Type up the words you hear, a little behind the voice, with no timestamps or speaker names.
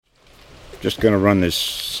Just going to run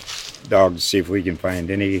this dog to see if we can find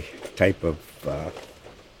any type of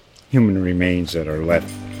human remains that are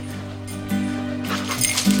left.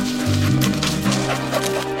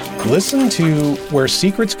 Listen to Where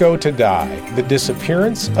Secrets Go to Die, The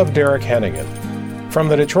Disappearance of Derek Hennigan. From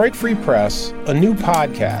the Detroit Free Press, a new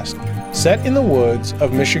podcast set in the woods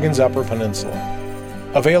of Michigan's Upper Peninsula.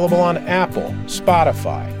 Available on Apple,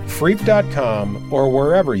 Spotify, Freep.com, or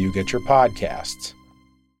wherever you get your podcasts.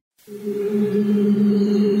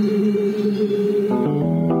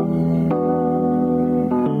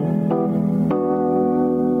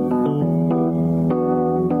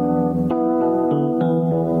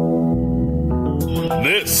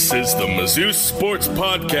 This is the Mizzou Sports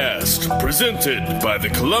Podcast, presented by the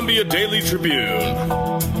Columbia Daily Tribune.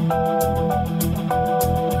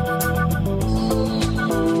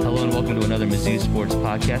 Hello and welcome to another Mizzou Sports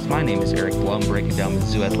Podcast. My name is Eric Blum, breaking down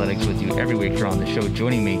Mizzou athletics with you every week here on the show.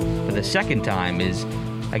 Joining me for the second time is,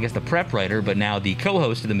 I guess, the prep writer, but now the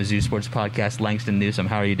co-host of the Mizzou Sports Podcast, Langston Newsome.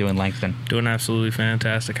 How are you doing, Langston? Doing absolutely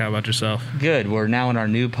fantastic. How about yourself? Good. We're now in our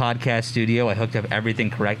new podcast studio. I hooked up everything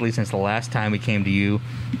correctly since the last time we came to you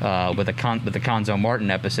with the Conzo Martin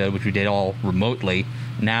episode, which we did all remotely.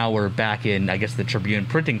 Now we're back in, I guess, the Tribune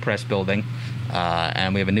printing press building,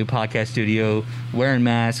 and we have a new podcast studio, wearing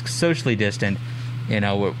masks, socially distant,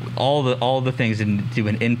 all the things to do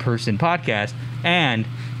an in-person podcast, and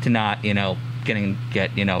to not, it's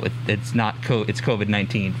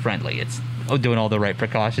COVID-19 friendly. It's doing all the right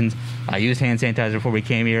precautions. I used hand sanitizer before we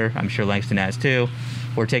came here. I'm sure Langston has too.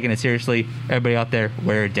 We're taking it seriously. Everybody out there,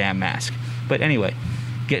 wear a damn mask. But anyway,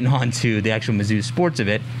 getting on to the actual Mizzou sports of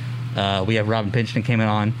it, we have Robin Pingeton coming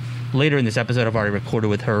on. Later in this episode, I've already recorded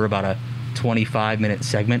with her about a 25-minute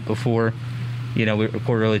segment before. We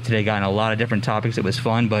recorded earlier today, got in a lot of different topics. It was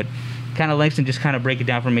fun, but Langston, just break it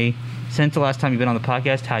down for me. Since the last time you've been on the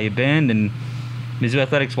podcast, how you been, and Mizzou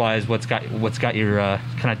athletics wise, what's got your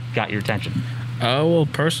attention? Well,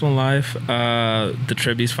 personal life, the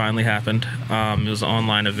Tribbies finally happened. It was an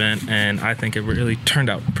online event, and I think it really turned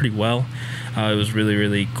out pretty well. It was really,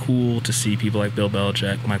 really cool to see people like Bill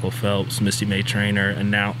Belichick, Michael Phelps, Misty May Trainer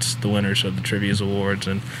announce the winners of the Trivia Awards,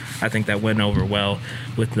 and I think that went over well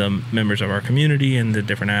with the members of our community and the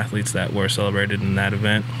different athletes that were celebrated in that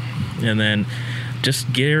event. And then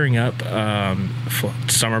just gearing up,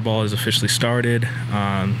 summer ball is officially started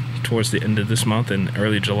towards the end of this month. In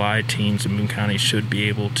early July, teams in Boone County should be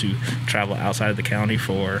able to travel outside of the county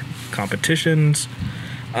for competitions.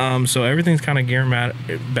 So everything's gearing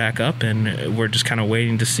back up, and we're just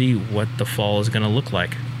waiting to see what the fall is going to look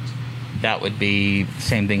like. That would be the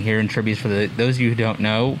same thing here in Tributes. For those of you who don't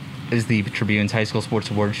know, is the Tribune's High School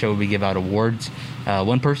Sports Awards show. We give out awards.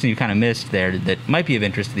 One person you missed there that might be of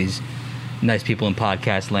interest to these nice people in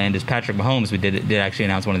podcast land is Patrick Mahomes. We did actually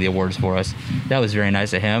announce one of the awards for us. That was very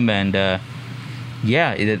nice of him. And I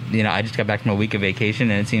just got back from a week of vacation,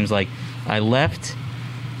 and it seems like I left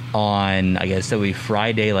on, I guess that would be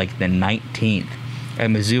Friday, like the 19th.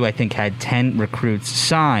 And Mizzou, I think, had 10 recruits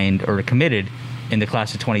signed or committed in the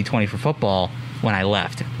class of 2020 for football when I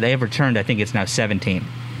left. They have returned, I think it's now 17.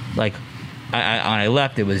 Like, when I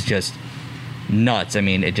left, it was just nuts. I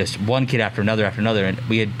mean, it just one kid after another. And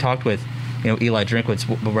we had talked with Eli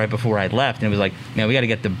Drinkwitz right before I left, and it was like, man, we got to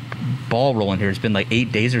get the ball rolling here. It's been like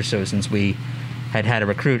 8 days or so since we had a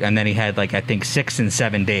recruit, and then he had I think 6 and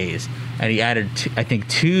 7 days, and he added I think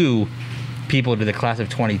 2 people to the class of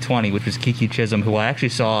 2020, which was Kiki Chisholm, who I actually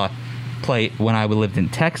saw play when I lived in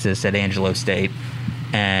Texas at Angelo State,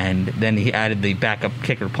 and then he added the backup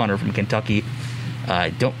kicker punter from Kentucky. I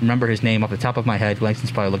don't remember his name off the top of my head.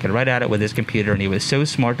 Langston's probably looking right at it with his computer, and he was so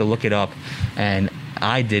smart to look it up, and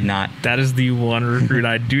I did not. That is the one recruit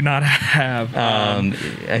I do not have.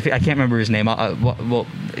 I can't remember his name. Well,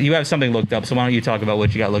 you have something looked up, so why don't you talk about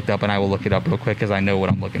what you got looked up, and I will look it up real quick because I know what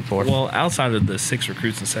I'm looking for. Well, outside of the 6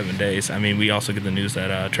 recruits in 7 days, I mean, we also get the news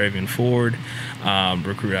that Travian Ford,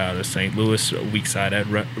 recruit out of St. Louis, weak side ed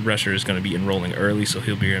rusher, is going to be enrolling early, so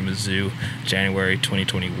he'll be here in Mizzou January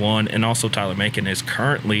 2021. And also Tyler Macon is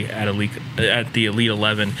currently at the Elite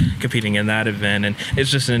 11 competing in that event. And it's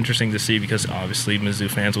just interesting to see because obviously Mizzou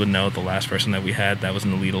fans would know the last person that we had that was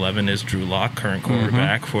in the Elite 11 is Drew Lock, current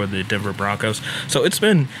quarterback for the Denver Broncos. So it's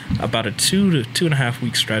been about a 2 to 2.5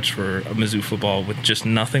 week stretch for Mizzou football with just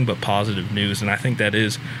nothing but positive news. And I think that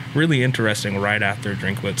is really interesting right after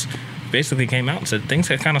Drinkwitz basically came out and said things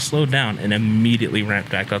had kind of slowed down and immediately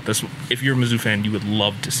ramped back up. If you're a Mizzou fan, you would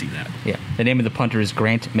love to see that. Yeah. The name of the punter is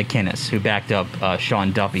Grant McInnes, who backed up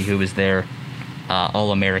Sean Duffy, who was their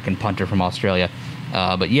All-American punter from Australia.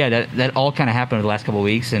 But yeah, that all kind of happened over the last couple of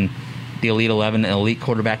weeks, and the Elite 11 and Elite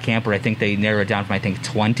quarterback camp, where I think they narrowed it down from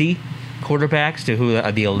 20 quarterbacks to who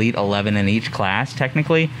are the elite 11 in each class,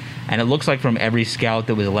 technically. And it looks like from every scout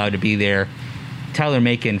that was allowed to be there, Tyler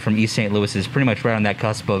Macon from East St. Louis is pretty much right on that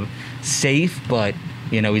cusp of safe, but,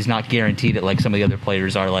 he's not guaranteed it like some of the other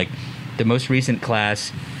players are. Like the most recent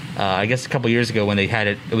class, I guess a couple years ago when they had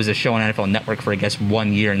it was a show on NFL Network for,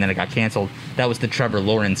 1 year, and then it got canceled. That was the Trevor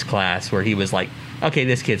Lawrence class where he was like, okay,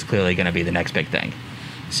 this kid's clearly going to be the next big thing.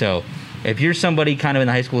 So if you're somebody kind of in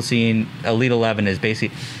the high school scene, Elite 11 is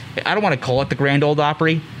basically, I don't want to call it the Grand Ole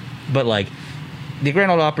Opry, but like the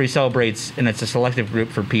Grand Ole Opry celebrates, and it's a selective group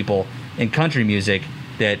for people in country music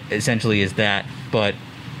that essentially is that. But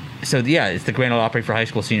so yeah, it's the Grand Ole Opry for high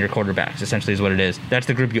school senior quarterbacks, essentially is what it is. That's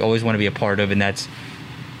the group you always want to be a part of, and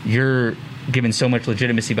you're given so much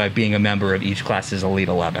legitimacy by being a member of each class's Elite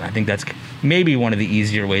 11. I think that's maybe one of the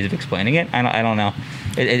easier ways of explaining it. I don't know.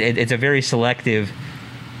 It's a very selective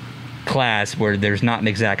class where there's not an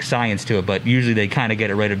exact science to it, but usually they kind of get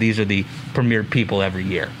it right of these are the premier people every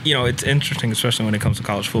year. It's interesting, especially when it comes to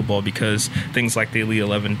college football, because things like the Elite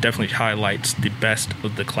 11 definitely highlights the best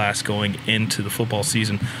of the class going into the football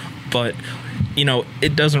season. But,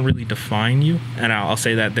 it doesn't really define you. And I'll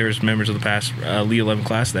say that there's members of the past Elite 11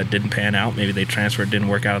 class that didn't pan out. Maybe they transferred, didn't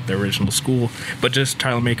work out at their original school. But just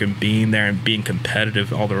Tyler Macon being there and being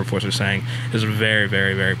competitive, all the reports are saying, is very,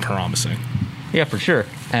 very, very promising. Yeah, for sure.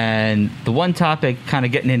 And the one topic kind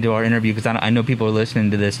of getting into our interview, because I know people are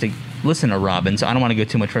listening to this to listen to Robin, so I don't want to go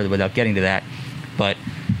too much further without getting to that. But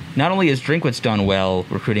not only has Drinkwitz done well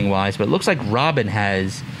recruiting-wise, but it looks like Coach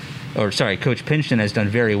Pingeton has done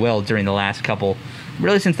very well during the last couple,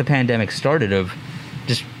 really since the pandemic started, of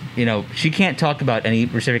just, she can't talk about any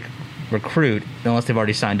specific recruit unless they've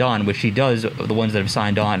already signed on, which she does, the ones that have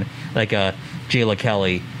signed on, like Jayla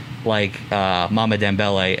Kelly, like Mama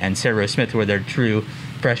Dembele and Sarah Smith, who are their true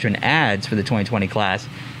freshman adds for the 2020 class.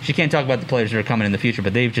 She can't talk about the players that are coming in the future,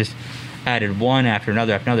 but they've just added one after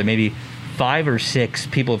another. Maybe 5 or 6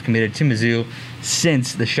 people have committed to Mizzou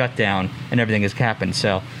since the shutdown and everything has happened.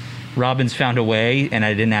 So Robin's found a way, and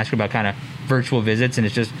I didn't ask her about kind of virtual visits, and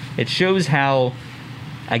it shows how,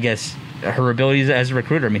 I guess, her abilities as a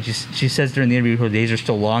recruiter. She says during the interview her days are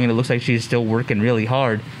still long, and it looks like she's still working really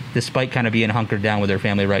hard despite kind of being hunkered down with her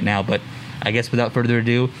family right now. But I guess without further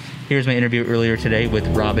ado, here's my interview earlier today with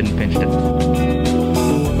Robin Pingeton.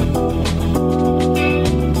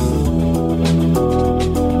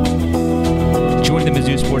 Joining the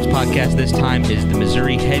Mizzou Sports Podcast this time is the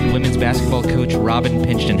Missouri head women's basketball coach, Robin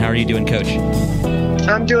Pingeton. How are you doing, Coach?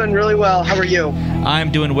 I'm doing really well. How are you?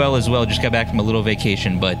 I'm doing well as well. Just got back from a little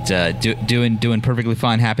vacation, but doing perfectly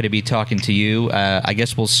fine. Happy to be talking to you. I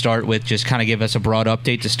guess we'll start with just kind of give us a broad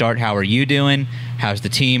update to start. How are you doing? How's the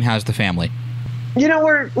team? How's the family?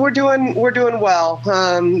 We're doing well.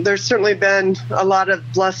 There's certainly been a lot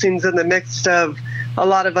of blessings in the midst of a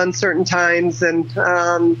lot of uncertain times, and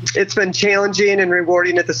it's been challenging and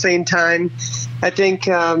rewarding at the same time. I think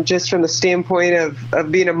just from the standpoint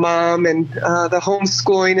of being a mom, and the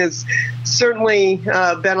homeschooling has certainly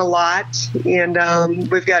been a lot. And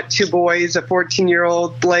we've got 2 boys, a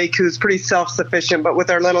 14-year-old Blake, who's pretty self-sufficient, but with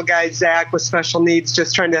our little guy Zach with special needs,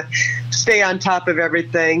 just trying to stay on top of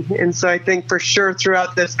everything. And so I think for sure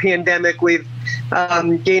throughout this pandemic, we've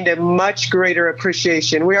gained a much greater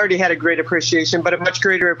appreciation. We already had a great appreciation, but a much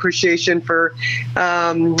greater appreciation for,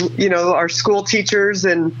 our school teachers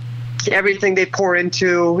and everything they pour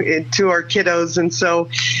into our kiddos. And so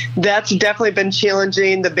that's definitely been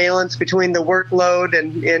challenging, the balance between the workload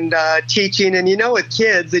and teaching. And, with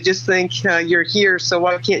kids, they just think you're here, so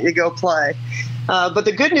why can't you go play? But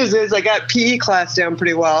the good news is I got PE class down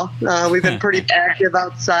pretty well. We've been pretty active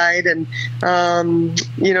outside and,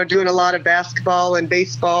 doing a lot of basketball and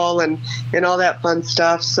baseball and all that fun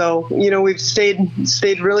stuff. So, we've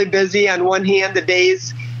stayed really busy. On one hand, the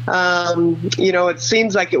days, it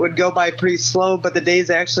seems like it would go by pretty slow, but the days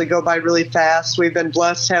actually go by really fast. We've been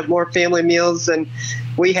blessed to have more family meals than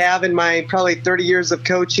we have in my probably 30 years of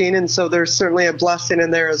coaching. And so there's certainly a blessing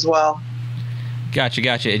in there as well. Gotcha.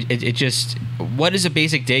 It just, what is a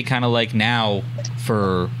basic day kind of like now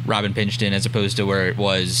for Robin Pingeton as opposed to where it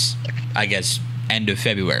was, I guess, end of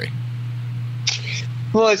February?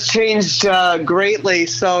 Well, it's changed greatly.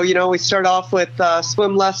 So, we start off with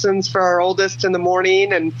swim lessons for our oldest in the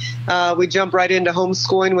morning, and we jump right into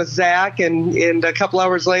homeschooling with Zach. And a couple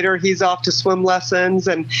hours later, he's off to swim lessons,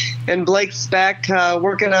 and Blake's back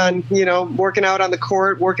working out on the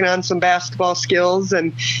court, working on some basketball skills.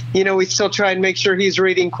 And, we still try and make sure he's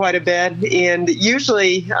reading quite a bit. And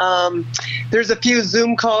usually there's a few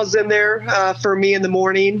Zoom calls in there for me in the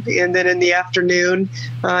morning, and then in the afternoon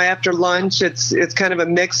after lunch, it's kind of a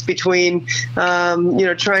mix between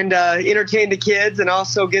trying to entertain the kids and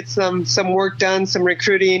also get some work done, some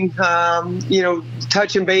recruiting,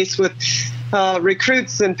 touching base with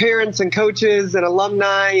recruits and parents and coaches and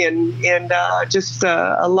alumni and just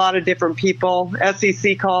a lot of different people,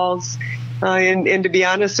 SEC calls. And to be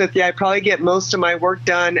honest with you, I probably get most of my work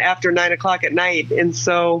done after 9 o'clock at night. And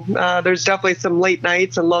so there's definitely some late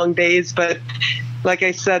nights and long days. But like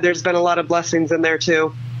I said, there's been a lot of blessings in there,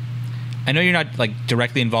 too. I know you're not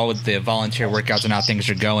directly involved with the volunteer workouts and how things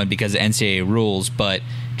are going because of NCAA rules, but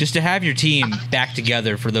just to have your team back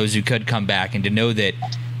together for those who could come back and to know that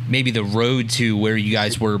maybe the road to where you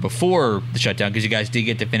guys were before the shutdown, because you guys did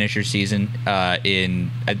get to finish your season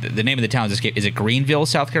in the name of the town is it Greenville,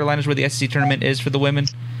 South Carolina, is where the SEC tournament is for the women?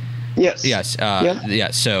 Yes.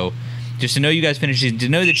 Yeah. So just to know you guys finished, to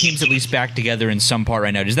know the team's at least back together in some part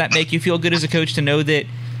right now, does that make you feel good as a coach to know that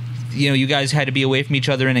you guys had to be away from each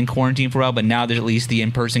other and in quarantine for a while, but now there's at least the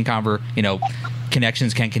in-person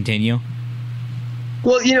connections can continue?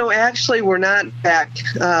 Well, actually, we're not back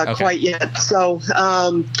quite yet. So,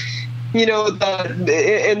 and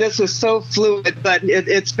this is so fluid, but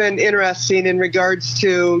it's been interesting in regards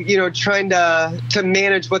to, trying to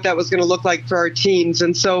manage what that was going to look like for our teams.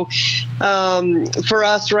 And so for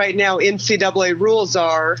us right now, NCAA rules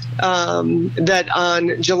are that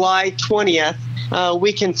on July 20th,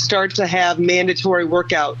 we can start to have mandatory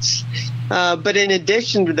workouts. But in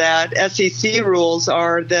addition to that, SEC rules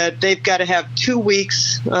are that they've got to have 2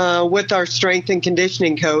 weeks with our strength and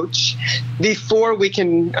conditioning coach before we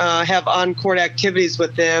can have on-court activities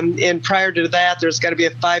with them. And prior to that, there's got to be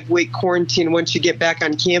a 5-week quarantine once you get back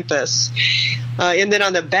on campus. And then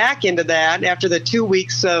on the back end of that, after the 2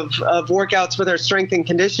 weeks of workouts with our strength and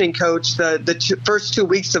conditioning coach, the first 2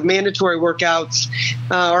 weeks of mandatory workouts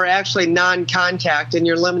are actually non-contact, and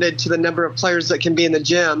you're limited to the number of players that can be in the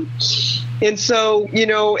gym. And so,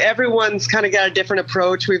 everyone's kind of got a different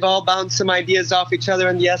approach. We've all bounced some ideas off each other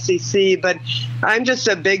in the SEC, but I'm just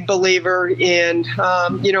a big believer in,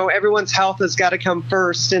 everyone's health has got to come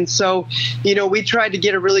first. And so, we tried to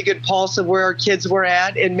get a really good pulse of where our kids were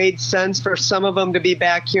at. It made sense for some of them to be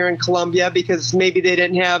back here in Columbia because maybe they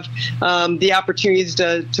didn't have the opportunities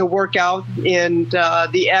to work out and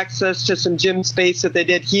the access to some gym space that they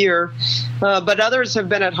did here. But others have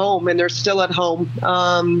been at home, and they're still at home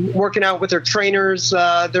working out with their trainers,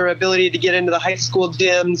 their ability to get into the high school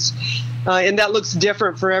gyms. And that looks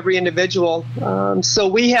different for every individual. So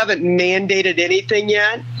we haven't mandated anything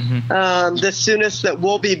yet. Mm-hmm. The soonest that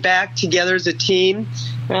we'll be back together as a team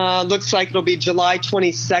looks like it'll be July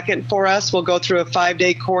 22nd for us. We'll go through a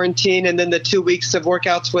 5-day quarantine and then the 2 weeks of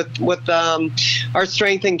workouts with our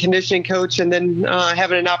strength and conditioning coach, and then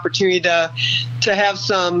having an opportunity to have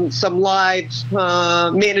some live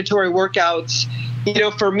mandatory workouts.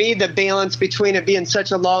 For me, the balance between it being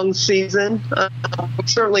such a long season, I'm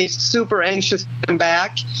certainly super anxious to come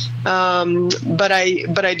back. But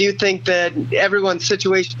I do think that everyone's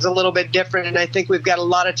situation is a little bit different, and I think we've got a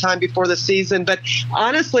lot of time before the season. But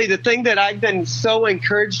honestly, the thing that I've been so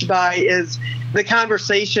encouraged by is the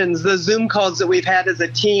conversations, the Zoom calls that we've had as a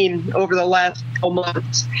team over the last couple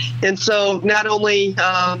months. And so not only,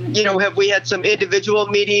 have we had some individual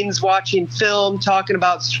meetings, watching film, talking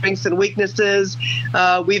about strengths and weaknesses.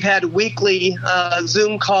 We've had weekly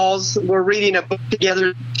Zoom calls. We're reading a book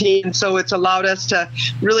together, team. So it's allowed us to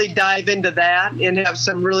really dive into that and have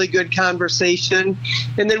some really good conversation.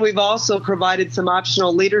 And then we've also provided some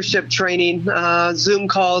optional leadership training, Zoom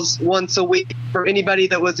calls once a week for anybody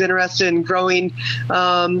that was interested in growing,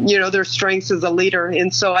 their strengths as a leader.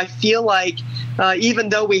 And so I feel like even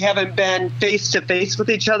though we haven't been face-to-face with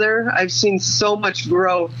each other, I've seen so much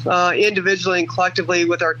growth individually and collectively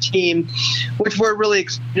with our team, which we're really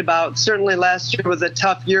excited about. Certainly last year was a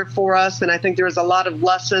tough year for us, and I think there was a lot of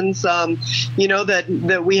lessons,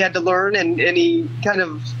 that we had to learn and kind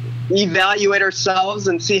of evaluate ourselves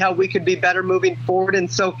and see how we could be better moving forward. And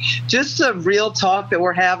so just the real talk that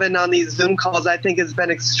we're having on these Zoom calls, I think, has been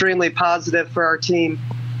extremely positive for our team.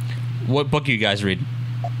 What book are you guys reading?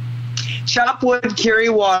 Chop Wood, Carry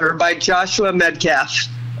Water by Joshua Medcalf.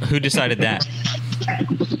 Who decided that?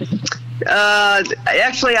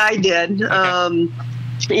 Actually, I did.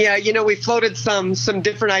 Okay. We floated some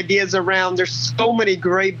different ideas around. There's so many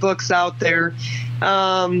great books out there.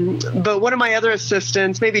 But one of my other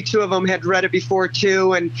assistants, maybe two of them, had read it before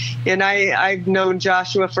too. And I've known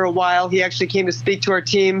Joshua for a while. He actually came to speak to our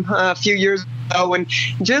team a few years ago, and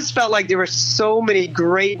just felt like there were so many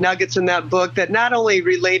great nuggets in that book that not only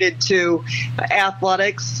related to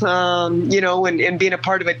athletics, and being a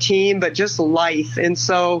part of a team, but just life. And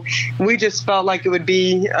so we just felt like it would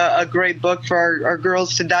be a great book for our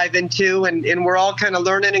girls to dive into. And we're all kind of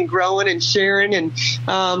learning and growing and sharing and,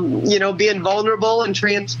 being vulnerable and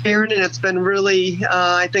transparent. And it's been really,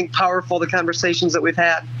 I think, powerful, the conversations that we've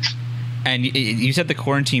had. And you said the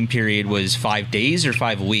quarantine period was 5 days or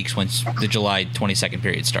 5 weeks once the July 22nd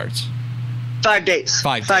period starts? 5 days.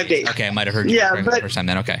 5 days. Okay, I might have heard you the first time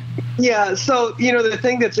then. Okay. Yeah, so, the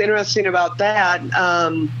thing that's interesting about that,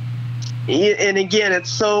 and again,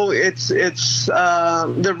 it's the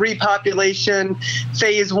repopulation,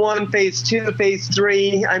 phase 1, phase 2, phase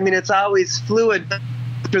 3. I mean, it's always fluid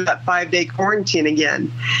through that 5-day quarantine again.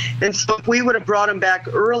 And so if we would have brought them back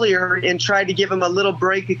earlier and tried to give them a little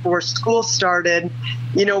break before school started,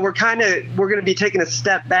 we're going to be taking a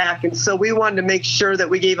step back. And so we wanted to make sure that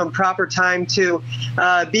we gave them proper time to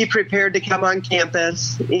be prepared to come on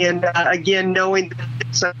campus. And again, knowing that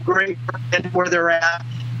it's a great where they're at.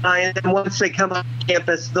 And then once they come on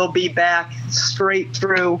campus, they'll be back straight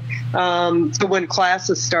through to when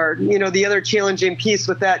classes start. The other challenging piece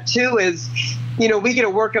with that too is, we get to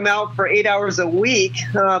work them out for 8 hours a week,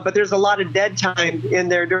 but there's a lot of dead time in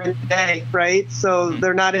there during the day, right? So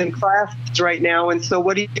they're not in class right now. And so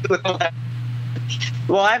what do you do with all that?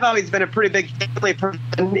 Well, I've always been a pretty big family person.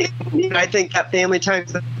 I think that family time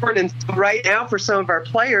is important. And so right now for some of our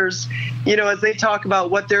players, as they talk about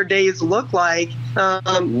what their days look like,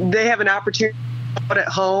 they have an opportunity to put at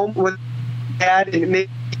home with dad and maybe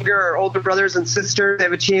or older brothers and sisters. They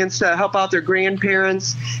have a chance to help out their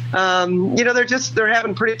grandparents. They're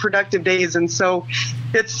having pretty productive days. And so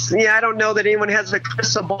I don't know that anyone has a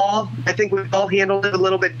crystal ball. I think we've all handled it a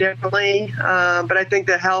little bit differently. But I think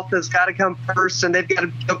the health has got to come first, and they've got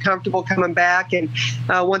to feel comfortable coming back. And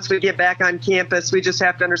once we get back on campus, we just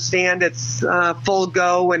have to understand it's full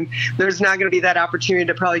go, and there's not going to be that opportunity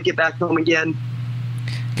to probably get back home again.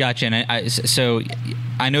 Gotcha. And so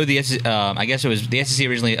I know I guess it was the SEC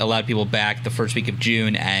originally allowed people back the first week of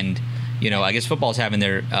June, and I guess football's having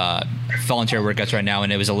their voluntary workouts right now,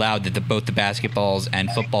 and it was allowed that both the basketballs and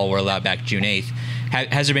football were allowed back June 8th.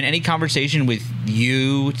 Has there been any conversation with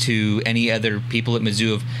you to any other people at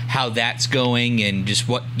Mizzou of how that's going and just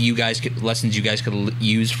what lessons you guys could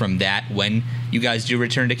use from that when you guys do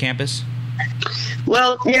return to campus?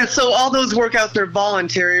 Well, yeah, so all those workouts are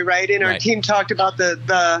voluntary, right? And our Right. team talked about the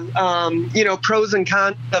pros and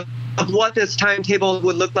cons of what this timetable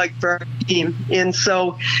would look like for our team. And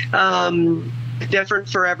so different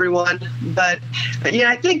for everyone. But,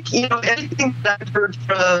 I think, anything that I've heard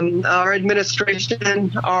from our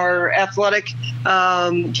administration, our athletic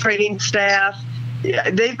training staff,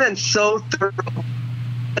 they've been so thorough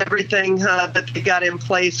everything that they got in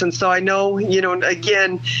place. And so I know,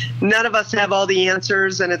 again, none of us have all the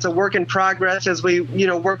answers, and it's a work in progress as we,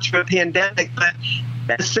 work through a pandemic. But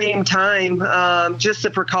at the same time, just the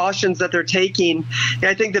precautions that they're taking.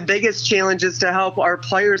 I think the biggest challenge is to help our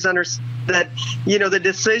players understand that, the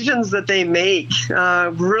decisions that they make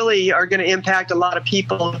really are going to impact a lot of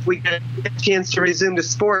people if we get a chance to resume to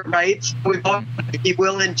sport, right? So we've all got to be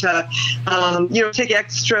willing to, take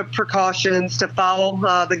extra precautions to follow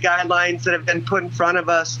the guidelines that have been put in front of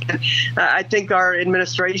us. And I think our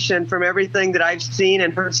administration, from everything that I've seen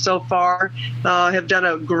and heard so far, have done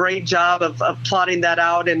a great job of plotting that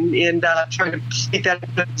out and trying to speak that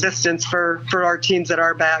into existence for our teams that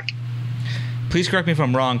are back. Please correct me if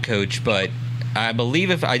I'm wrong, Coach, but I believe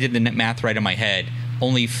if I did the math right in my head,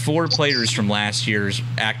 only 4 players from last year's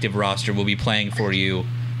active roster will be playing for you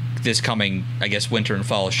this coming, I guess, winter and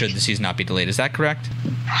fall, should the season not be delayed. Is that correct?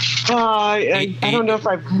 I don't know if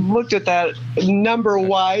I've looked at that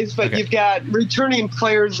number-wise, but okay. You've got returning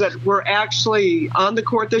players that were actually on the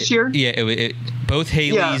court this year? Yeah, both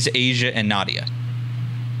Haley's, Asia, and Nadia.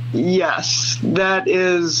 Yes, that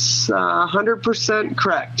is 100%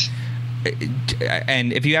 correct.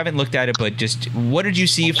 And if you haven't looked at it, but just what did you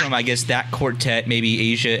see from, I guess, that quartet,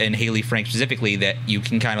 maybe Asia and Haley Frank specifically, that you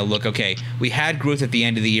can kind of look, okay, we had growth at the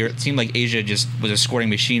end of the year. It seemed like Asia just was a scoring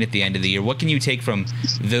machine at the end of the year. What can you take from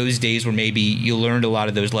those days where maybe you learned a lot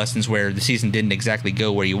of those lessons where the season didn't exactly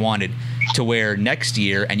go where you wanted, to where next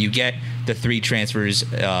year, and you get the 3 transfers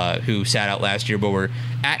who sat out last year but were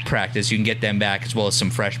at practice, you can get them back as well as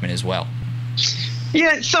some freshmen as well?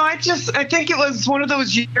 Yeah, so I think it was one of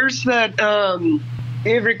those years that,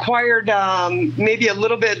 it required maybe a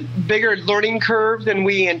little bit bigger learning curve than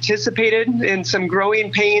we anticipated, and some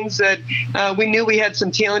growing pains that we knew we had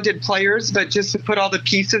some talented players, but just to put all the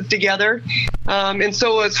pieces together. And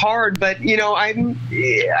so it was hard, but,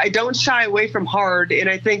 I don't shy away from hard. And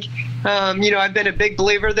I think, I've been a big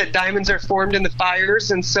believer that diamonds are formed in the fires.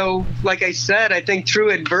 And so, like I said, I think through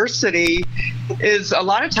adversity is a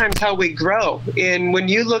lot of times how we grow. And when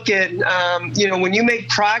you look at, when you make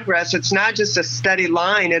progress, it's not just a steady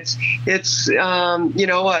line. It's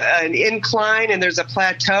an incline, and there's a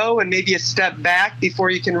plateau and maybe a step back before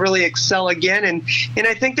you can really excel again. And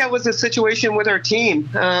I think that was the situation with our team.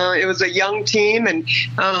 It was a young team, and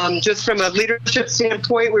just from a leadership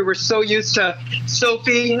standpoint, we were so used to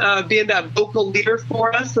Sophie being that vocal leader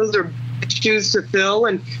for us. Those are shoes to fill,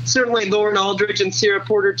 and certainly Lauren Aldridge and Sierra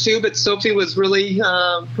Porter too, but Sophie was really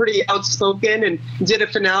pretty outspoken and did a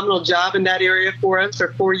phenomenal job in that area for us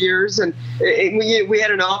for 4 years, and we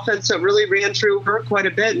had an offense that really ran through her quite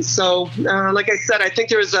a bit. And so like I said, I think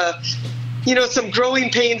there was some growing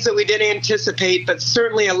pains that we didn't anticipate, but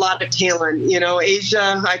certainly a lot of talent.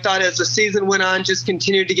 Asia, I thought as the season went on, just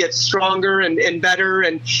continued to get stronger and better.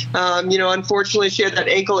 And, unfortunately, she had that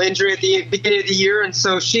ankle injury at the beginning of the year, and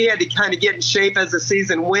so she had to kind of get in shape as the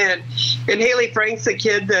season went. And Haley Frank's a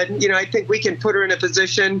kid that, I think we can put her in a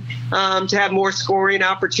position to have more scoring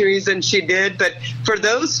opportunities than she did. But for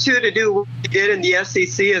those two to do what they did in the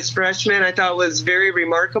SEC as freshmen, I thought was very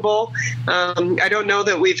remarkable. I don't know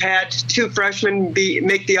that we've had two freshmen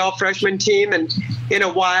make the all-freshman team and in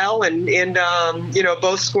a while, and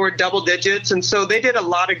both scored double digits, and so they did a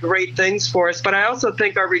lot of great things for us. But I also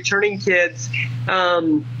think our returning kids,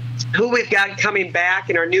 who we've got coming back,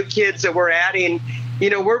 and our new kids that we're adding,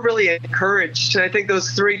 we're really encouraged. I think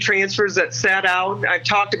those three transfers that sat out, I've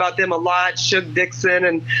talked about them a lot, Shug Dixon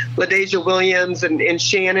and LaDeja Williams and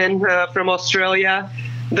Shannon from Australia.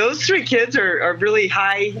 Those three kids are really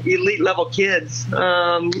high elite level kids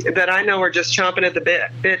that I know are just chomping at the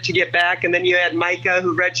bit to get back. And then you had Micah,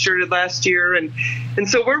 who redshirted last year. And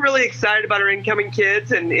so we're really excited about our incoming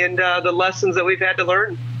kids and the lessons that we've had to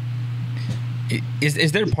learn.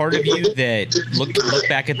 Is there part of you that look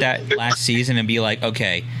back at that last season and be like,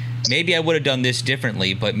 okay, maybe I would have done this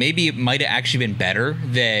differently, but maybe it might have actually been better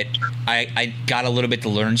that I got a little bit to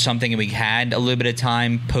learn something, and we had a little bit of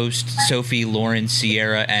time post Sophie, Lauren,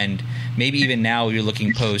 Sierra, and maybe even now you're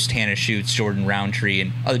looking post Hannah Schutz, Jordan Roundtree,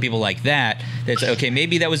 and other people like that. That's okay.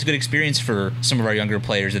 Maybe that was a good experience for some of our younger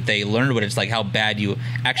players, that they learned what it's like, how bad you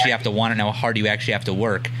actually have to want it, and how hard you actually have to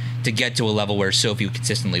work to get to a level where Sophie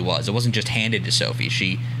consistently was. It wasn't just handed to Sophie;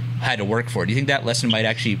 she had to work for it. Do you think that lesson might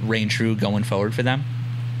actually reign true going forward for them?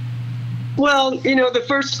 Well, the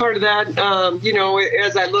first part of that,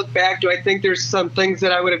 as I look back, do I think there's some things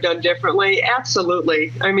that I would have done differently?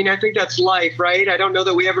 Absolutely. I mean, I think that's life, right? I don't know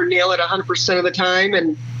that we ever nail it 100% of the time.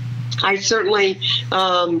 And I certainly,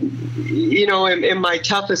 am my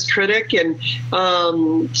toughest critic, and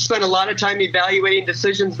spend a lot of time evaluating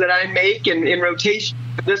decisions that I make and in rotation,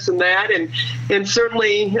 this and that. And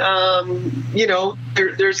certainly,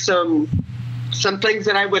 there's some things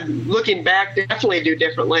that I would, looking back, definitely do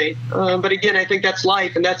differently. But again, I think that's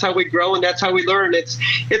life, and that's how we grow, and that's how we learn. It's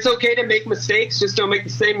okay to make mistakes, just don't make the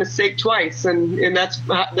same mistake twice, and that's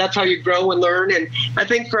how you grow and learn. And I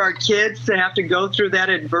think for our kids to have to go through that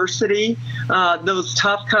adversity, those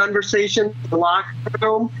tough conversations in the locker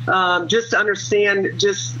room, just to understand,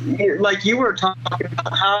 just like you were talking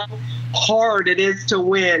about, how hard it is to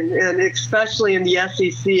win, and especially in the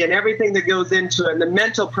SEC, and everything that goes into it, and the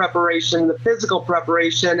mental preparation, the physical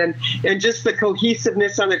preparation, and just the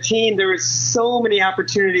cohesiveness on the team. There was so many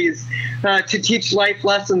opportunities to teach life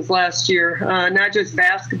lessons last year, not just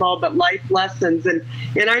basketball, but life lessons. And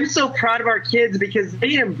I'm so proud of our kids because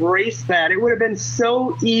they embraced that. It would have been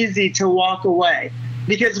so easy to walk away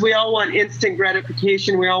because we all want instant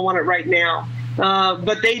gratification. We all want it right now.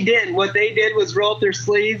 But they didn't. What they did was roll up their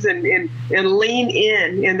sleeves and lean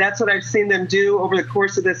in. And that's what I've seen them do over the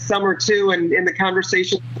course of this summer, too, and in the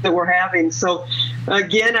conversations that we're having. So,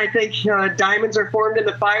 again, I think diamonds are formed in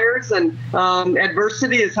the fires, and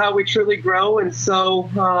adversity is how we truly grow. And so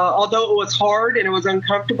although it was hard and it was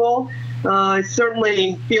uncomfortable, I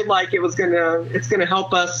certainly feel like it's going to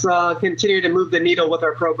help us continue to move the needle with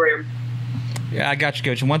our program. Yeah, I got you,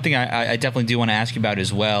 Coach. And one thing I definitely do want to ask you about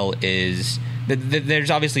as well is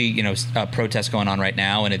there's obviously, a protest going on right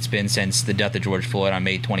now, and it's been since the death of George Floyd on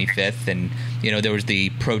May 25th. And, there was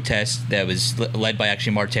the protest that was led by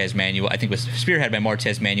actually Martez Manuel. I think it was spearheaded by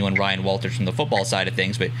Martez Manuel and Ryan Walters from the football side of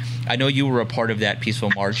things. But I know you were a part of that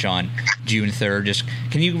peaceful march on June 3rd. Just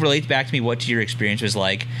can you relate back to me what your experience was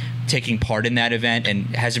like taking part in that event, and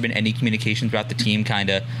has there been any communication throughout the team kind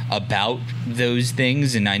of about those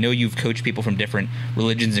things? And I know you've coached people from different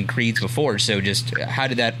religions and creeds before, so just how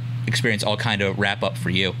did that experience all kind of wrap up for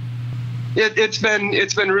you? It's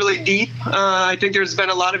been really deep. I think there's been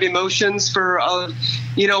a lot of emotions for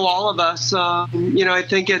all of us. I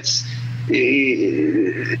think it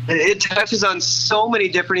touches on so many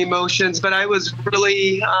different emotions, but I was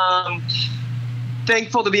really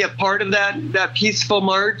thankful to be a part of that peaceful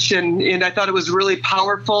march, and I thought it was really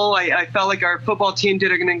powerful. I felt like our football team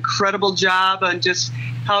did an incredible job on just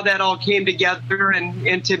how that all came together,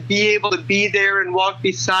 and to be able to be there and walk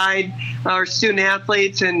beside our student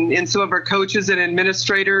athletes and some of our coaches and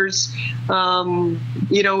administrators. I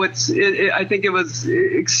think it was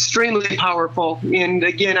extremely powerful. And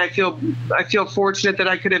again, I feel fortunate that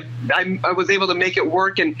I was able to make it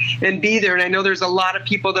work and be there. And I know there's a lot of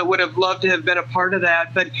people that would have loved to have been a part of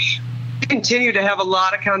that, but we continue to have a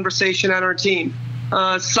lot of conversation on our team.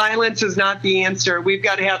 Silence is not the answer. We've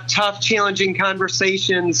got to have tough, challenging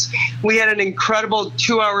conversations. We had an incredible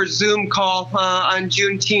 2-hour Zoom call on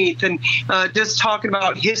Juneteenth, and just talking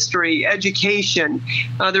about history, education.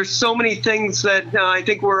 There's so many things that I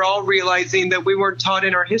think we're all realizing that we weren't taught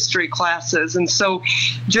in our history classes. And so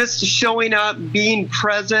just showing up, being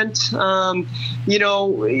present,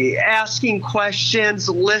 asking questions,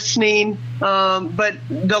 listening. But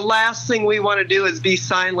the last thing we want to do is be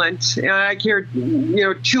silent. I care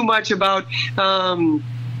too much about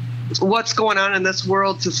what's going on in this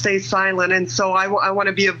world to stay silent, and so I want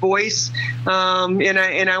to be a voice,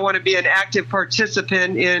 and I want to be an active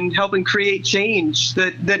participant in helping create change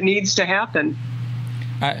that needs to happen.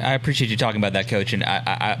 I appreciate you talking about that, Coach. And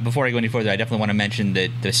I before I go any further, I definitely want to mention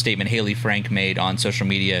the statement Haley Frank made on social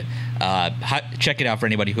media. Check it out for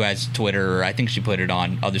anybody who has Twitter, or I think she put it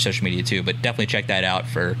on other social media too. But definitely check that out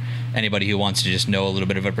for anybody who wants to just know a little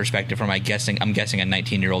bit of a perspective from, I'm guessing a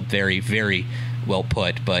 19-year-old. Very, very well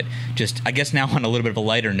put. But just, I guess now on a little bit of a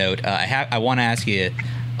lighter note, I want to ask you.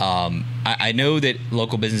 I know that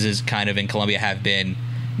local businesses kind of in Columbia have been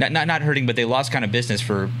not hurting, but they lost kind of business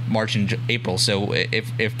for March and April. So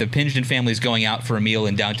if the Pingeton family is going out for a meal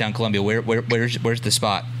in downtown Columbia, where's the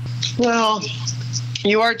spot? Well,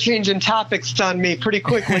 you are changing topics on me pretty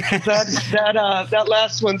quickly, because that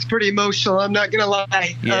last one's pretty emotional. I'm not gonna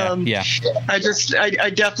lie. Yeah. I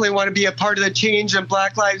definitely want to be a part of the change, and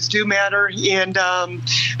Black Lives do matter. And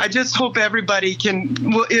I just hope everybody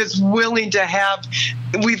is willing to have.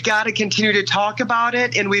 We've got to continue to talk about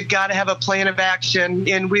it, and we've got to have a plan of action,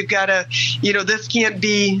 and we've got to, this can't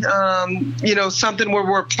be, something where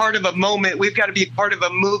we're part of a moment. We've got to be part of a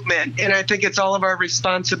movement, and I think it's all of our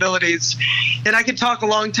responsibilities. And I could talk a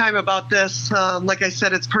long time about this. Like I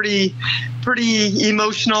said, it's pretty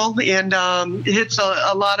emotional, and it hits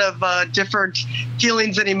a lot of different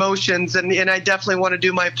feelings and emotions, and I definitely want to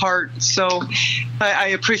do my part. So I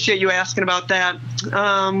appreciate you asking about that.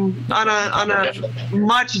 On a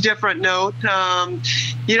much different note,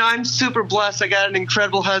 I'm super blessed. I got an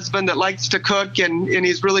incredible husband that likes to cook, and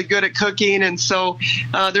he's really good at cooking. And so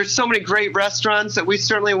there's so many great restaurants that we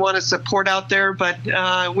certainly want to support out there, but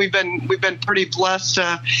we've been pretty blessed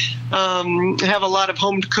to have a lot of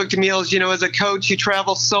home cooked meals. As a coach, you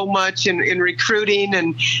travel so much in recruiting,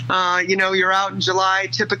 and you're out in July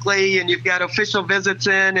typically, and you've got official visits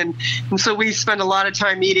in, and so we spend a lot of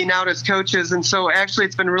time eating out as coaches. And so actually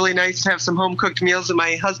it's been really nice to have some home cooked meals, and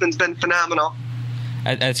my husband's been phenomenal.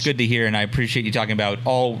 That's good to hear, and I appreciate you talking about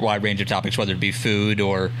all wide range of topics, whether it be food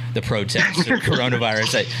or the protests or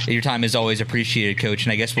coronavirus. Your time is always appreciated, Coach,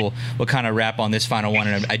 and I guess we'll kind of wrap on this final one,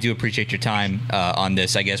 and I do appreciate your time on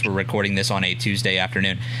this. I guess we're recording this on a Tuesday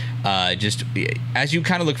afternoon. Just as you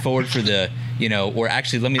kind of look forward for the, or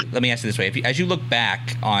actually let me ask it this way. As you look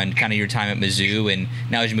back on kind of your time at Mizzou, and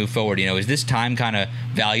now as you move forward, is this time kind of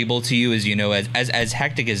valuable to you, as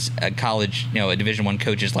hectic as a college, a Division I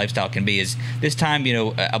coach's lifestyle can be? Is this time,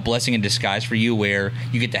 a blessing in disguise for you, where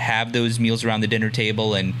you get to have those meals around the dinner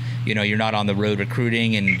table, and you're not on the road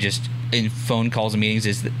recruiting and just in phone calls and meetings?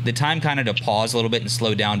 Is the time kind of to pause a little bit and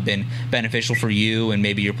slow down been beneficial for you and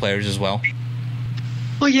maybe your players as well?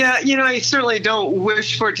 Well, yeah, I certainly don't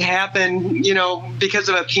wish for it to happen, because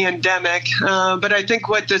of a pandemic. But I think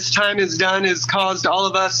what this time has done is caused all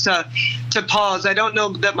of us to pause. I don't know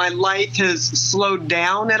that my life has slowed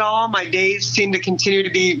down at all. My days seem to continue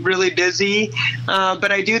to be really busy.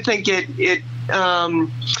 But I do think it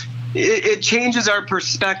it changes our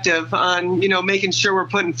perspective on, making sure we're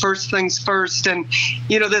putting first things first. And,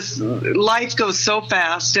 this life goes so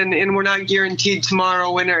fast, and we're not guaranteed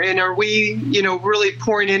tomorrow. And are we, really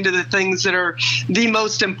pouring into the things that are the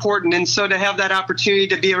most important? And so to have that opportunity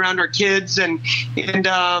to be around our kids and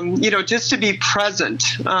just to be present,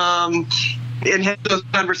 and have those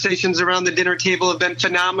conversations around the dinner table have been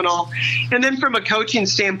phenomenal. And then from a coaching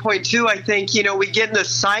standpoint too, I think, we get in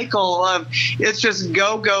this cycle of it's just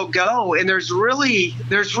go, go, go. And there's really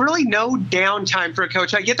no downtime for a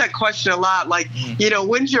coach. I get that question a lot, like,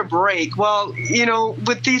 when's your break? Well,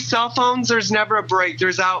 with these cell phones, there's never a break.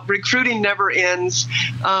 Recruiting never ends.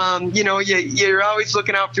 You're always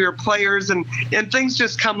looking out for your players, and things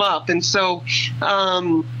just come up. And so,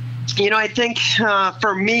 I think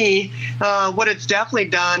for me, what it's definitely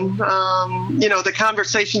done, the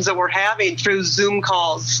conversations that we're having through Zoom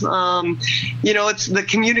calls, it's the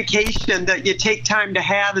communication that you take time to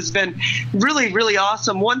have has been really, really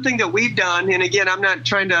awesome. One thing that we've done, and again, I'm not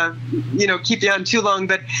trying to, keep you on too long,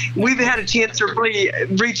 but we've had a chance to really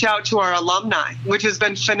reach out to our alumni, which has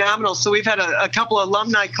been phenomenal. So we've had a couple of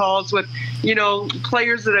alumni calls with,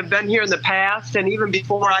 players that have been here in the past, and even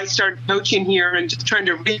before I started coaching here, and just trying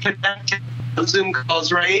to reconnect on Zoom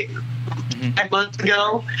calls, right? 5 months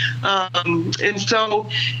ago. And so,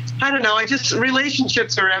 I don't know,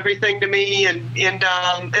 relationships are everything to me, and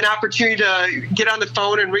an opportunity to get on the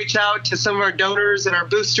phone and reach out to some of our donors and our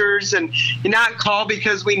boosters, and not call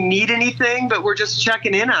because we need anything, but we're just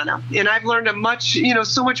checking in on them. And I've learned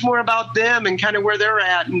so much more about them and kind of where they're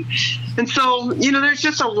at. And so, there's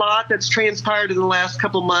just a lot that's transpired in the last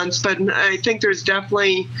couple months, but I think there's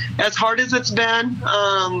definitely, as hard as it's been,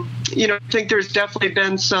 I think there's definitely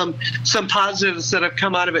been some positives that have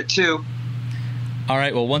come out of it too. All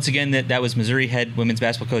right. Well, once again, that was Missouri head women's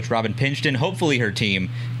basketball coach Robin Pingeton. Hopefully her team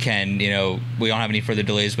can, we don't have any further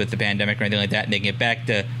delays with the pandemic or anything like that, and they can get back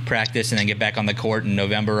to practice and then get back on the court in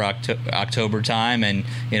November, October time, and,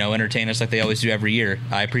 entertain us like they always do every year.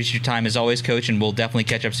 I appreciate your time as always, Coach, and we'll definitely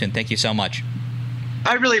catch up soon. Thank you so much.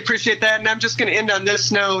 I really appreciate that, and I'm just going to end on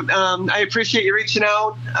this note. I appreciate you reaching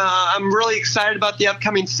out. I'm really excited about the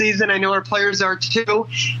upcoming season. I know our players are too.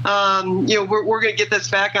 We're going to get this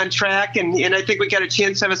back on track, and I think we got a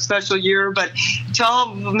chance to have a special year. But to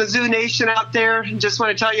all Mizzou Nation out there, just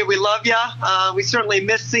want to tell you we love you. We certainly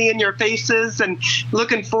miss seeing your faces, and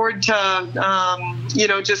looking forward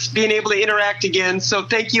to just being able to interact again. So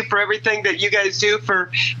thank you for everything that you guys do for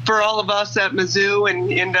all of us at Mizzou,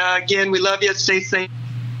 and again, we love you. Stay safe.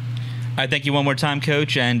 All right, thank you one more time,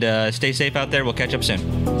 Coach, and stay safe out there. We'll catch up soon.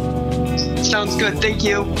 Sounds good. Thank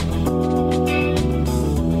you.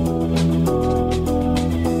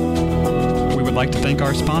 We would like to thank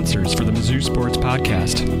our sponsors for the Mizzou Sports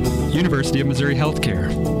Podcast. University of Missouri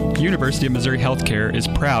Healthcare. University of Missouri Healthcare is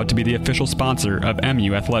proud to be the official sponsor of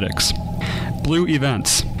MU Athletics. Blue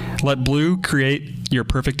Events. Let Blue create your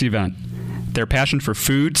perfect event. Their passion for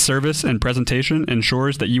food, service, and presentation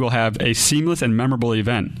ensures that you will have a seamless and memorable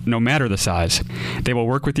event, no matter the size. They will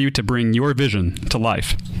work with you to bring your vision to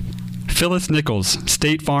life. Phyllis Nichols,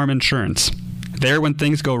 State Farm Insurance. There when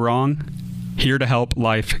things go wrong, here to help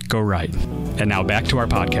life go right. And now back to our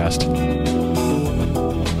podcast.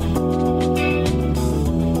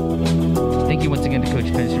 Thank you once again to Coach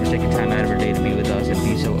Pingeton for taking time out of her day to be with us and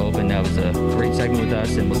be so open. That was a great segment with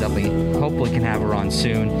us, and we'll hopefully can have her on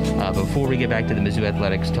soon. Before we get back to the Mizzou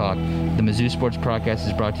Athletics talk, the Mizzou Sports Podcast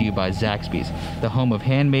is brought to you by Zaxby's, the home of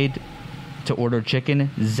handmade to order chicken,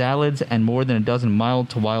 salads, and more than a dozen mild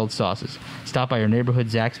to wild sauces. Stop by your neighborhood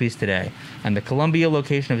Zaxby's today. And the Columbia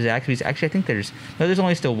location of Zaxby's, actually, I think there's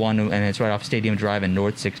only still one, and it's right off Stadium Drive in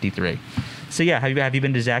North 63. So yeah, have you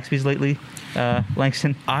been to Zaxby's lately,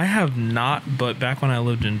 Langston? I have not, but back when I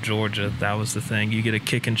lived in Georgia, that was the thing. You get a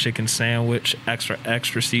kickin' chicken sandwich,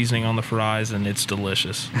 extra seasoning on the fries, and it's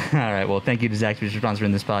delicious. All right, well, thank you to Zaxby's for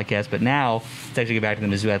sponsoring this podcast. But now, let's actually get back to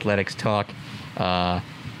the Mizzou Athletics talk. We're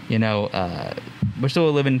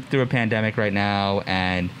still living through a pandemic right now,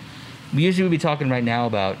 and we usually would be talking right now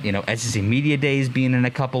about, SEC Media Days being in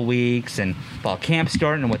a couple weeks and fall camp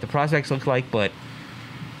starting and what the prospects look like, but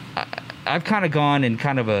I've kind of gone in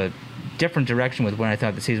kind of a different direction with when I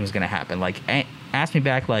thought the season was going to happen. Like, ask me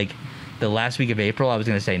back, like, the last week of April, I was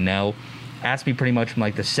going to say no. Asked me pretty much from,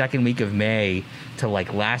 like, the second week of May to,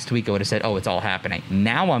 like, last week, I would have said, oh, it's all happening.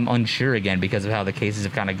 Now I'm unsure again because of how the cases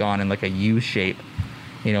have kind of gone in, like, a U shape,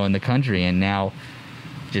 in the country. And now,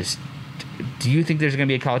 just, do you think there's going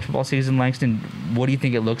to be a college football season, Langston? What do you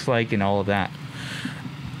think it looks like and all of that?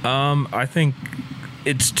 I think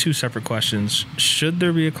it's two separate questions. Should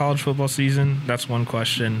there be a college football season? That's one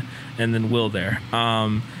question. And then will there?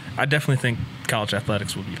 I I definitely think college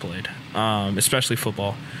athletics will be played, especially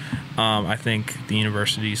football. I think the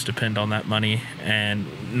universities depend on that money, and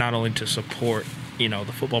not only to support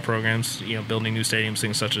the football programs, building new stadiums,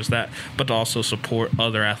 things such as that, but to also support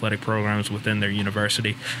other athletic programs within their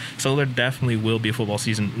university. So there definitely will be a football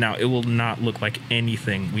season. Now, it will not look like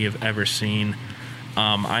anything we have ever seen.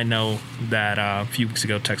 I know that a few weeks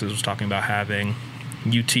ago, Texas was talking about having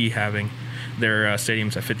their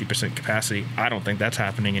stadiums at 50% capacity. I don't think that's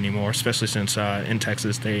happening anymore, especially since in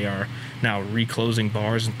Texas they are now reclosing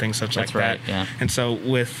bars and things such that's like right, that. Yeah. And so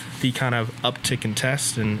with the kind of uptick in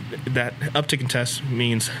tests, and that uptick in tests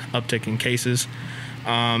means uptick in cases,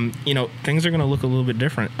 things are going to look a little bit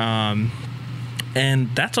different. And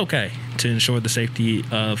that's okay to ensure the safety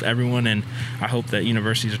of everyone. And I hope that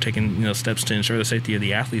universities are taking steps to ensure the safety of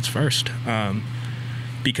the athletes first.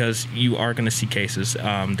 Because you are going to see cases.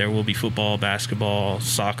 There will be football, basketball,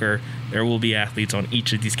 soccer. There will be athletes on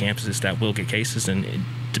each of these campuses that will get cases, and it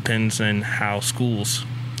depends on how schools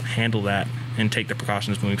handle that and take the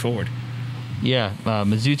precautions moving forward. Yeah,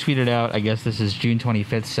 Mizzou tweeted out, I guess this is June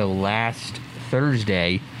 25th, so last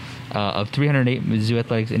Thursday, of 308 Mizzou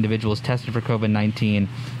athletics individuals tested for COVID-19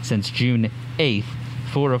 since June 8th,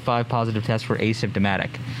 4 of 5 positive tests were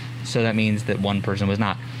asymptomatic. So that means that one person was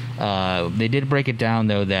not. They did break it down,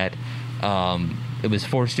 though, that it was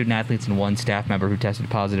 4 student athletes and 1 staff member who tested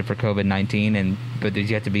positive for COVID-19, but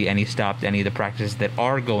there's yet to be any stopped any of the practices that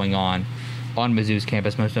are going on Mizzou's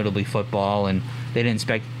campus, most notably football, and they didn't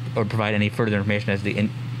inspect or provide any further information as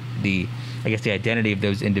the identity of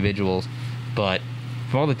those individuals. But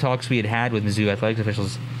from all the talks we had with Mizzou athletics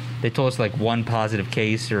officials, they told us like 1 positive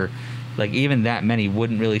case or like even that many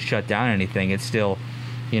wouldn't really shut down anything. It's still,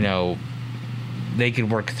 they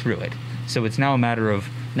could work through it. So it's now a matter of,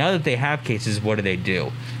 now that they have cases, what do they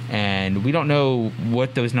do? And we don't know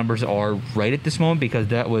what those numbers are right at this moment, because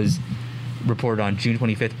that was reported on June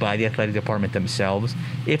 25th by the athletic department themselves.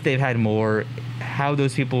 If they've had more, how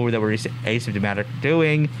those people that were asymptomatic are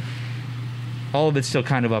doing, all of it's still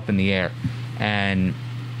kind of up in the air. And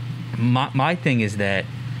my thing is that,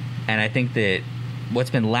 and I think that what's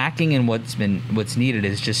been lacking and what's needed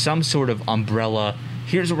is just some sort of umbrella.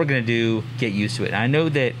 Here's what we're going to do, get used to it. And I know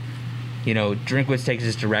that, Drinkwitz takes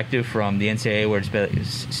this directive from the NCAA, where it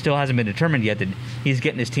still hasn't been determined yet that he's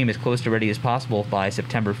getting his team as close to ready as possible by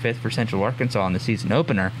September 5th for Central Arkansas in the season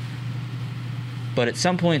opener. But at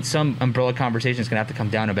some point, some umbrella conversation is going to have to come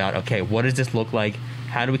down about, okay, what does this look like?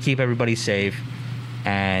 How do we keep everybody safe?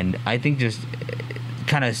 And I think just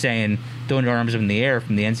kind of throwing your arms up in the air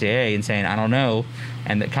from the NCAA and saying, I don't know,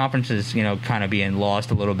 and the conference is, kind of being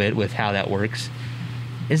lost a little bit with how that works,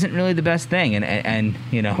 isn't really the best thing. And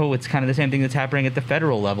it's kind of the same thing that's happening at the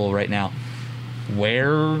federal level right now.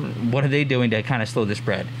 What are they doing to kind of slow the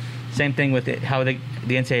spread? Same thing with how the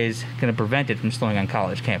NCAA is going to prevent it from slowing on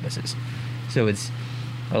college campuses. So it's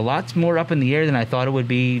a lot more up in the air than I thought it would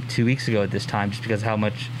be 2 weeks ago at this time, just because of how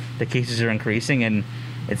much the cases are increasing, and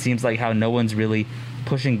it seems like how no one's really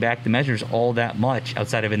pushing back the measures all that much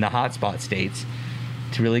outside of in the hotspot states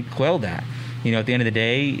to really quell that. At the end of the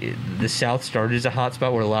day, the South started as a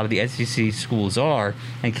hotspot where a lot of the SEC schools are,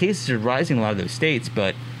 and cases are rising in a lot of those states,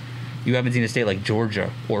 but you haven't seen a state like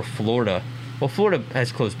Georgia or Florida. Well, Florida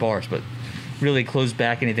has closed bars, but really close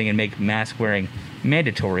back anything and make mask wearing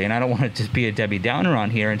mandatory. And I don't want to just be a Debbie Downer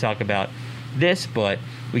on here and talk about this, but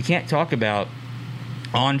we can't talk about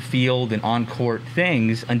on-field and on-court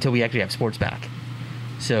things until we actually have sports back.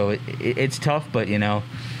 So it's tough, but,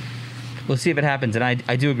 we'll see if it happens. And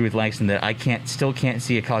I do agree with Langston that I still can't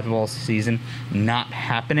see a college football season not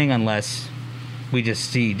happening unless we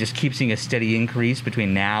just keep seeing a steady increase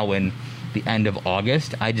between now and the end of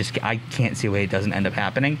August. I can't see a way it doesn't end up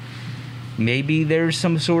happening. Maybe there's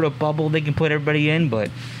some sort of bubble they can put everybody in,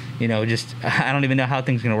 but I don't even know how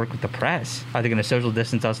things are going to work with the press. Are they going to social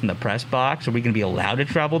distance us in the press box? Are we going to be allowed to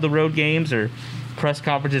travel to road games? Or press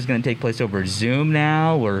conferences going to take place over Zoom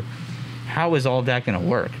now? Or how is all of that going to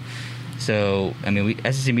work? So,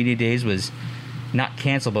 SEC Media Days was not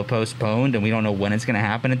canceled but postponed, and we don't know when it's going to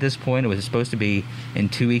happen at this point. It was supposed to be in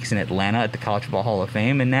 2 weeks in Atlanta at the College Football Hall of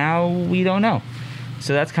Fame, and now we don't know.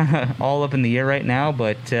 So that's kind of all up in the air right now,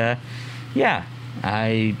 but we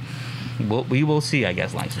will see, I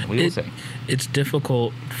guess, Langston. We will see. It's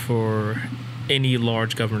difficult for any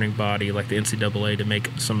large governing body like the NCAA to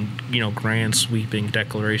make some, grand sweeping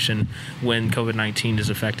declaration when COVID-19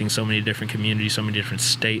 is affecting so many different communities, so many different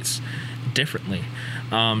states differently.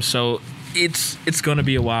 So it's going to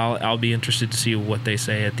be a while. I'll be interested to see what they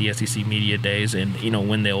say at the SEC Media Days and,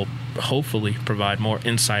 when they'll hopefully provide more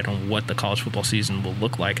insight on what the college football season will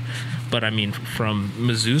look like. But, I mean, from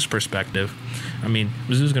Mizzou's perspective, I mean,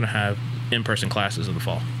 Mizzou's going to have in-person classes in the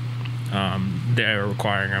fall. They're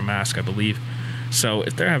requiring a mask, I believe. So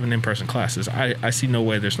if they're having in-person classes, I see no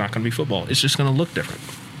way there's not going to be football. It's just going to look different.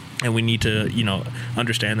 And we need to,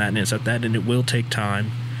 understand that and accept that. And it will take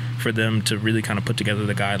time for them to really kind of put together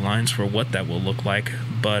the guidelines for what that will look like.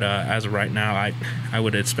 But as of right now, I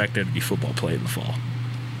would expect there to be football played in the fall.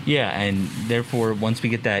 Yeah, and therefore, once we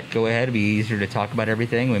get that go-ahead, it'll be easier to talk about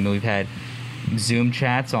everything. I mean, we've had Zoom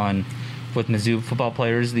chats with Mizzou football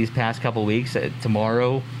players these past couple weeks.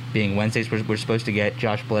 Tomorrow, being Wednesdays, we're supposed to get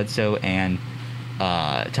Josh Bledsoe and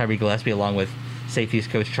Tyree Gillespie, along with safeties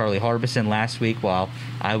coach Charlie Harbison. Last week, while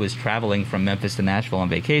I was traveling from Memphis to Nashville on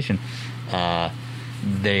vacation,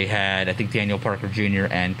 they had, I think, Daniel Parker Jr.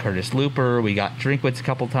 and Curtis Looper. We got Drinkwitz a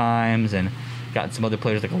couple times, and got some other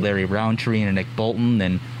players like Larry Roundtree and a Nick Bolton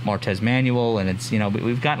and Martez Manuel, and it's,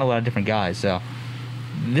 we've gotten a lot of different guys. So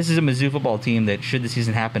this is a Mizzou football team that, should the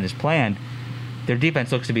season happen as planned, their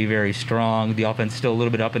defense looks to be very strong. The offense is still a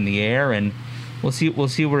little bit up in the air, and we'll see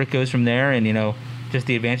where it goes from there. And just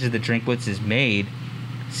the advances that Drinkwitz has made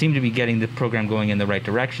seem to be getting the program going in the right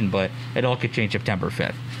direction, but it all could change September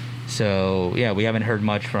 5th. So yeah, we haven't heard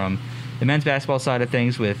much from the men's basketball side of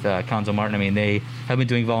things with Conzo Martin. I mean, they have been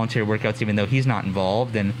doing volunteer workouts even though he's not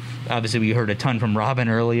involved. And obviously we heard a ton from Robin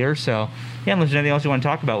earlier. So yeah, unless there's anything else you want to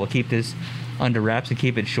talk about, we'll keep this under wraps and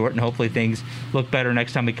keep it short. And hopefully things look better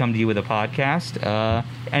next time we come to you with a podcast.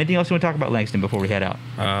 Anything else you want to talk about, Langston, before we head out?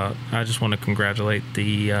 I just want to congratulate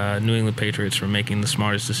the New England Patriots for making the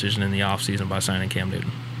smartest decision in the offseason by signing Cam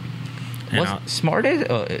Newton.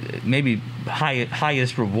 Smartest? Maybe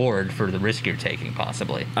highest reward for the risk you're taking,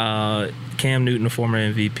 possibly. Cam Newton, a former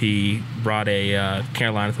MVP, brought a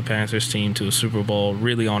Carolina Panthers team to a Super Bowl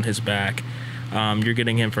really on his back. You're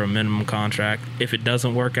getting him for a minimum contract. If it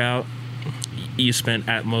doesn't work out, you spent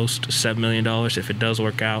at most $7 million. If it does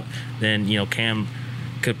work out, then Cam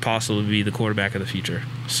could possibly be the quarterback of the future.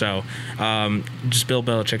 So just Bill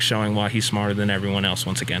Belichick showing why he's smarter than everyone else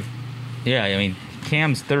once again. Yeah, I mean,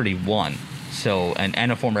 Cam's 31, so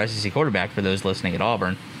and a former SEC quarterback for those listening at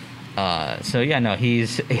Auburn. So yeah, no,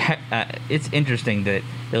 he's. It's interesting that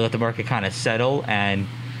they let the market kind of settle, and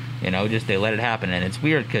just they let it happen. And it's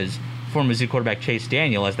weird because former Mizzou quarterback Chase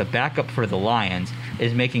Daniel, as the backup for the Lions,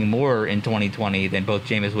 is making more in 2020 than both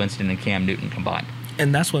Jameis Winston and Cam Newton combined.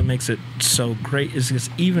 And that's what makes it so great, is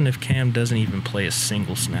because even if Cam doesn't even play a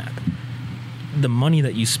single snap, the money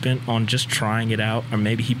that you spent on just trying it out, or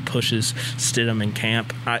maybe he pushes Stidham in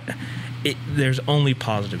camp, there's only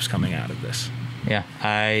positives coming out of this. Yeah,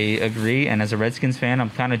 I agree. And as a Redskins fan, I'm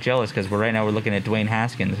kind of jealous because right now we're looking at Dwayne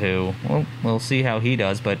Haskins, who, well, we'll see how he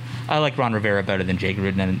does. But I like Ron Rivera better than Jake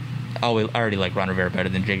Gruden, and I already like Ron Rivera better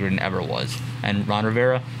than Jake Gruden ever was. And Ron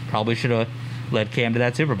Rivera probably should have led Cam to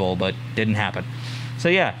that Super Bowl, but didn't happen. So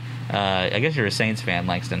yeah. I guess you're a Saints fan,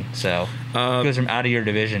 Langston. So it goes from out of your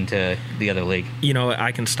division to the other league.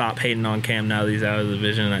 I can stop hating on Cam now that he's out of the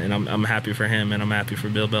division, and I'm happy for him, and I'm happy for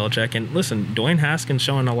Bill Belichick. And listen, Dwayne Haskins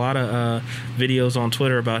showing a lot of videos on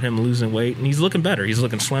Twitter about him losing weight, and he's looking better. He's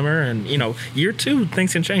looking slimmer, and year 2,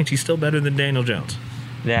 things can change. He's still better than Daniel Jones.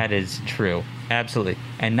 That is true, absolutely,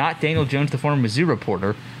 and not Daniel Jones, the former Mizzou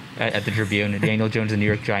reporter at the Tribune, and Daniel Jones, the New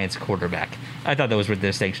York Giants quarterback. I thought that was worth the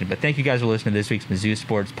distinction. But thank you guys for listening to this week's Mizzou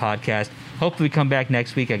Sports Podcast. Hopefully we come back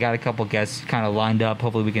next week. I got a couple guests kind of lined up.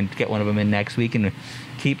 Hopefully we can get one of them in next week and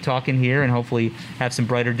keep talking here, and hopefully have some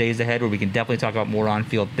brighter days ahead where we can definitely talk about more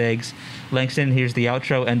on-field things. Langston, here's the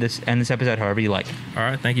outro. End this episode however you like. All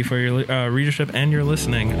right. Thank you for your readership and your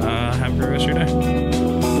listening. Have a great rest of your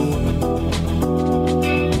day.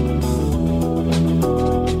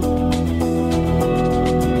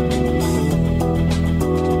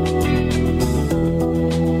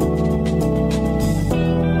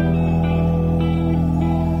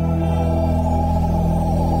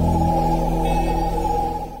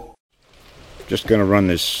 Just going to run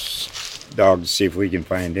this dog to see if we can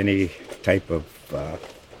find any type of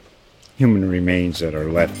human remains that are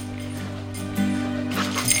left.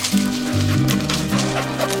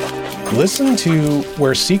 Listen to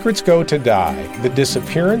Where Secrets Go to Die, The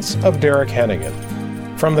Disappearance of Derek Hennigan.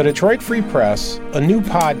 From the Detroit Free Press, a new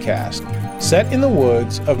podcast set in the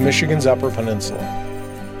woods of Michigan's Upper Peninsula.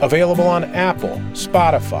 Available on Apple,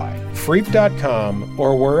 Spotify, Freep.com,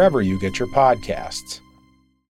 or wherever you get your podcasts.